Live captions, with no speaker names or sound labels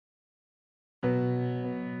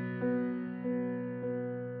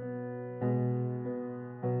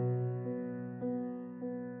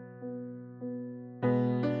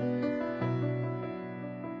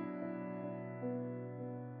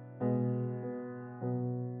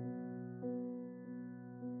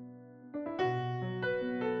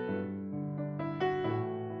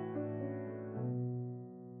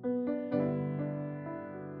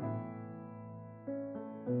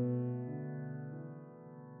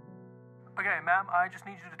Okay, ma'am, I just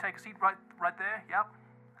need you to take a seat right there. Yep.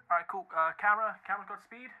 Alright, cool. Camera's got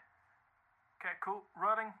speed. Okay, cool.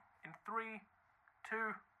 Running in 3, 2,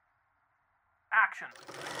 action.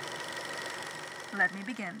 Let me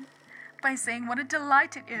begin by saying what a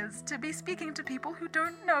delight it is to be speaking to people who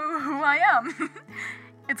don't know who I am.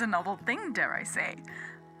 It's a novel thing, dare I say.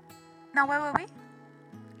 Now, where were we?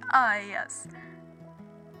 Ah, yes.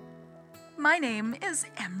 My name is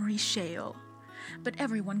Emery Shale, but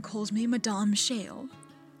everyone calls me Madame Shale.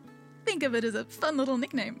 Think of it as a fun little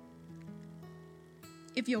nickname.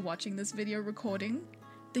 If you're watching this video recording,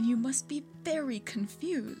 then you must be very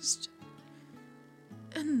confused.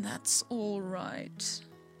 And that's all right.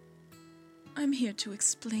 I'm here to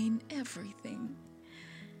explain everything.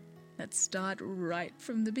 Let's start right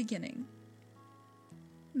from the beginning.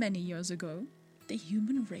 Many years ago, the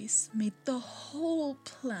human race made the whole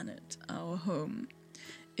planet our home.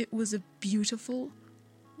 It was a beautiful,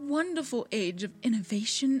 wonderful age of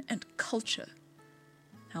innovation and culture.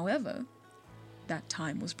 However, that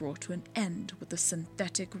time was brought to an end with the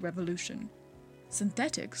synthetic revolution.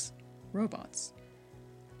 Synthetics, robots,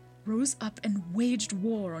 rose up and waged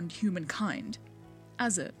war on humankind.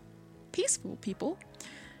 As a peaceful people,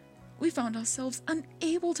 we found ourselves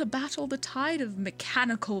unable to battle the tide of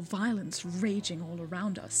mechanical violence raging all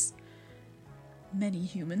around us. Many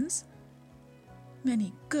humans,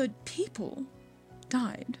 many good people,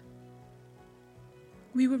 died.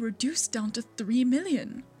 We were reduced down to 3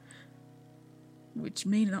 million, which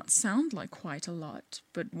may not sound like quite a lot,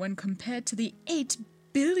 but when compared to the 8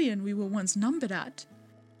 billion we were once numbered at,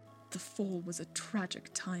 the fall was a tragic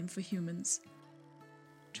time for humans.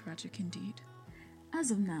 Tragic indeed. As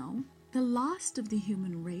of now, the last of the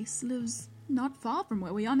human race lives not far from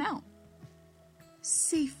where we are now,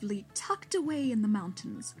 safely tucked away in the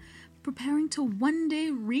mountains, preparing to one day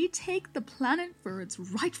retake the planet for its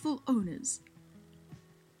rightful owners.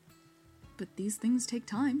 But these things take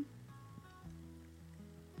time.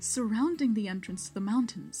 Surrounding the entrance to the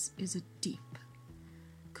mountains is a deep,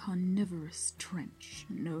 carnivorous trench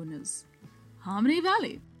known as Harmony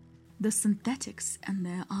Valley. The synthetics and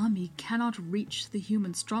their army cannot reach the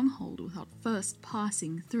human stronghold without first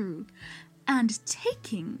passing through and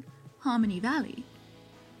taking Harmony Valley.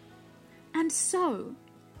 And so,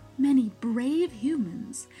 many brave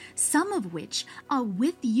humans, some of which are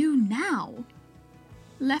with you now,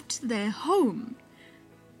 left their home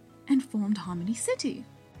and formed Harmony City,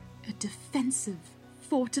 a defensive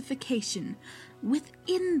fortification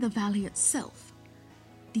within the valley itself.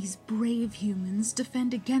 These brave humans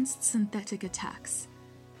defend against synthetic attacks.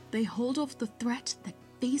 They hold off the threat that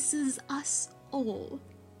faces us all.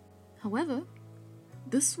 However,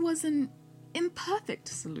 this was an imperfect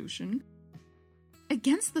solution.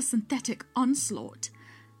 Against the synthetic onslaught,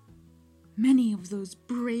 many of those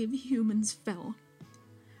brave humans fell.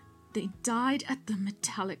 They died at the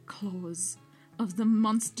metallic claws of the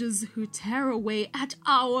monsters who tear away at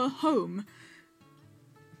our home.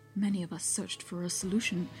 Many of us searched for a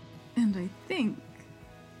solution, and I think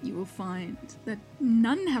you will find that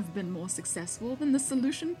none have been more successful than the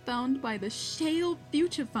solution found by the Shale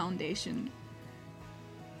Future Foundation.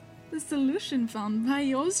 The solution found by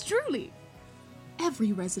yours truly.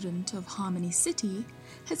 Every resident of Harmony City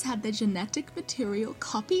has had their genetic material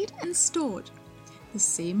copied and stored. The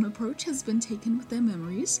same approach has been taken with their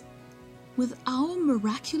memories. With our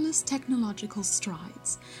miraculous technological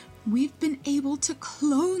strides, we've been able to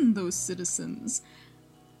clone those citizens.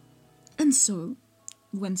 And so,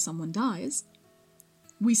 when someone dies,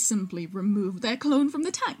 we simply remove their clone from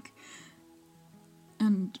the tank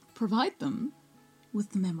and provide them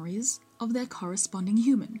with the memories of their corresponding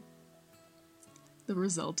human. The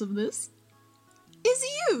result of this is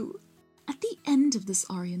you! At the end of this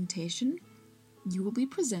orientation, you will be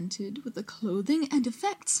presented with the clothing and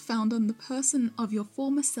effects found on the person of your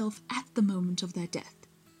former self at the moment of their death.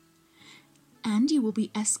 And you will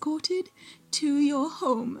be escorted to your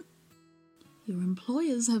home. Your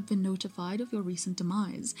employers have been notified of your recent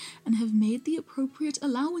demise and have made the appropriate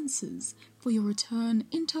allowances for your return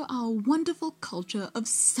into our wonderful culture of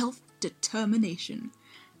self-determination.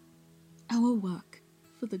 Our work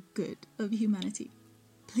for the good of humanity.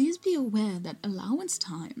 Please be aware that allowance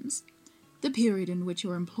times, the period in which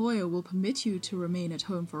your employer will permit you to remain at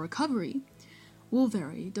home for recovery, will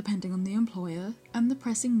vary depending on the employer and the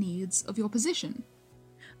pressing needs of your position.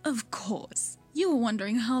 Of course, you are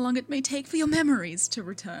wondering how long it may take for your memories to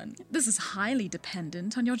return. This is highly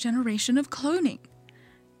dependent on your generation of cloning.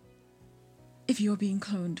 If you are being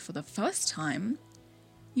cloned for the first time,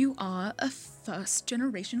 you are a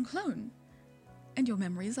first-generation clone, and your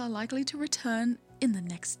memories are likely to return in the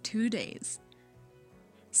next 2 days.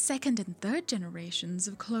 second and third generations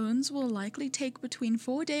of clones will likely take between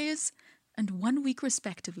 4 days and 1 week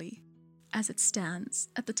respectively. As it stands,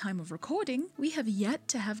 at the time of recording, we have yet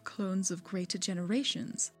to have clones of greater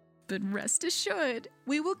generations. But rest assured,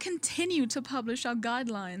 we will continue to publish our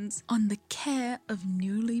guidelines on the care of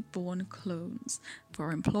newly born clones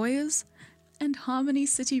for employers and Harmony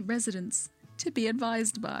City residents to be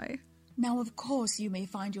advised by. Now, of course, you may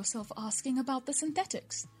find yourself asking about the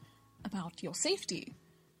synthetics, about your safety.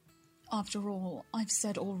 After all, I've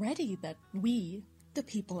said already that we, the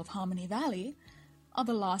people of Harmony Valley, are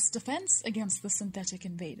the last defense against the synthetic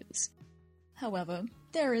invaders. However,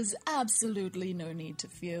 there is absolutely no need to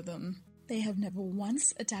fear them. They have never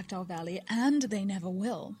once attacked our valley, and they never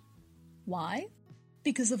will. Why?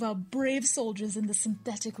 Because of our brave soldiers in the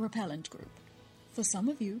synthetic repellent group. For some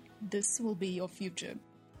of you, this will be your future.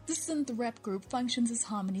 The Synth Rep group functions as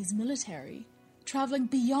Harmony's military, traveling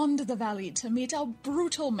beyond the valley to meet our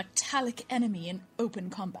brutal metallic enemy in open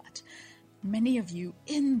combat. Many of you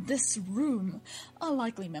in this room are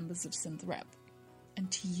likely members of Synth Rep,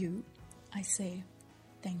 and to you, I say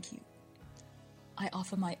thank you. I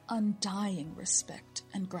offer my undying respect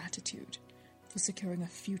and gratitude for securing a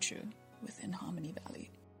future within Harmony Valley.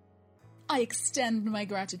 I extend my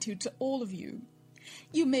gratitude to all of you.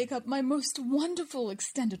 You make up my most wonderful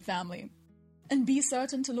extended family. And be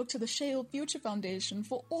certain to look to the Shale Future Foundation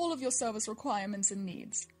for all of your service requirements and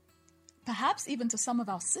needs. Perhaps even to some of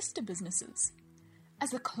our sister businesses.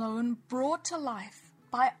 As a clone brought to life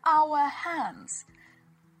by our hands,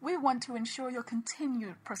 we want to ensure your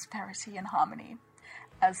continued prosperity and harmony.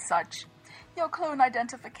 As such, your clone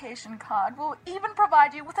identification card will even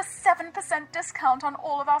provide you with a 7% discount on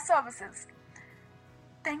all of our services.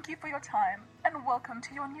 Thank you for your time, and welcome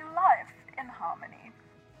to your new life in Harmony.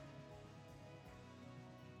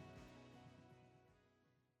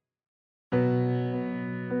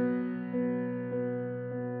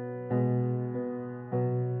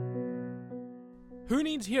 Who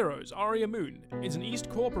Needs Heroes, Aria Moon is an East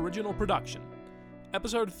Corp original production.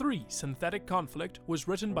 Episode 3, Synthetic Conflict, was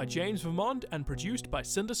written by James Vermont and produced by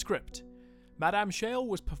Cinder Script. Madame Shale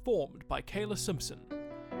was performed by Kayla Simpson.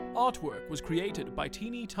 Artwork was created by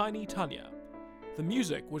Teeny Tiny Tanya. The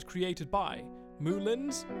music was created by Moo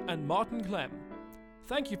Lins and Martin Clem.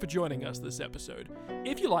 Thank you for joining us this episode.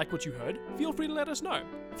 If you like what you heard, feel free to let us know.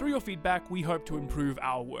 Through your feedback, we hope to improve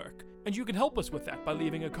our work. And you can help us with that by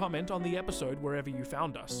leaving a comment on the episode wherever you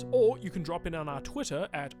found us. Or you can drop in on our Twitter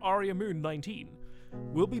at AriaMoon19.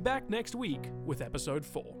 We'll be back next week with episode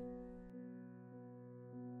 4.